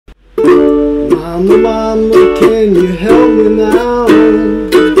Mama, mama, can you help me now?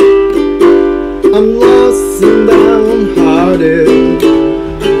 I'm lost and downhearted.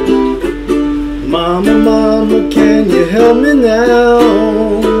 Mama, mama, can you help me now?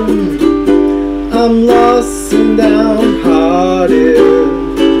 I'm lost and downhearted.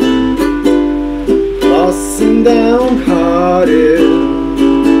 Lost and downhearted.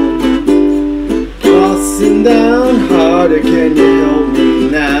 Lost and downhearted, can you help me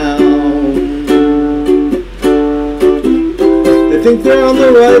now? They think they're on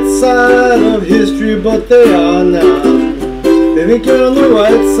the right side of history, but they are not. They think they're on the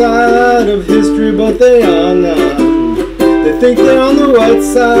right side of history, but they are not. They think they're on the right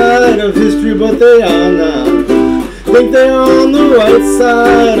side of history, but they are not. Think they're on the right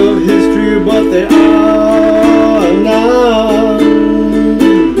side of history, but they are not.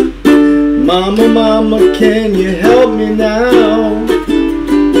 Mama, mama, can you help me now?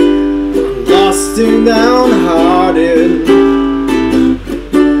 I'm lost and downhearted.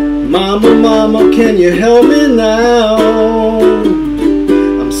 Mama, mama, can you help me now?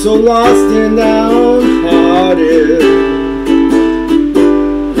 I'm so lost and downhearted.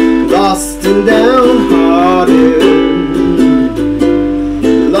 Lost and downhearted.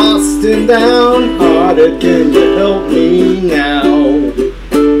 Lost and downhearted, can you help me now?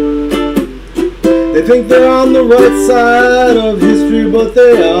 They think they're on the right side of history, but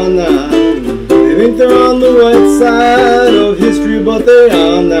they are not. They think they're on the right side of history, but they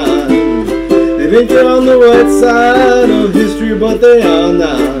are not. They think they're on the right side of history, but they are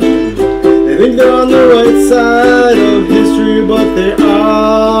not. They think they're on the right side of history, but they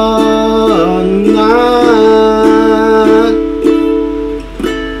are not.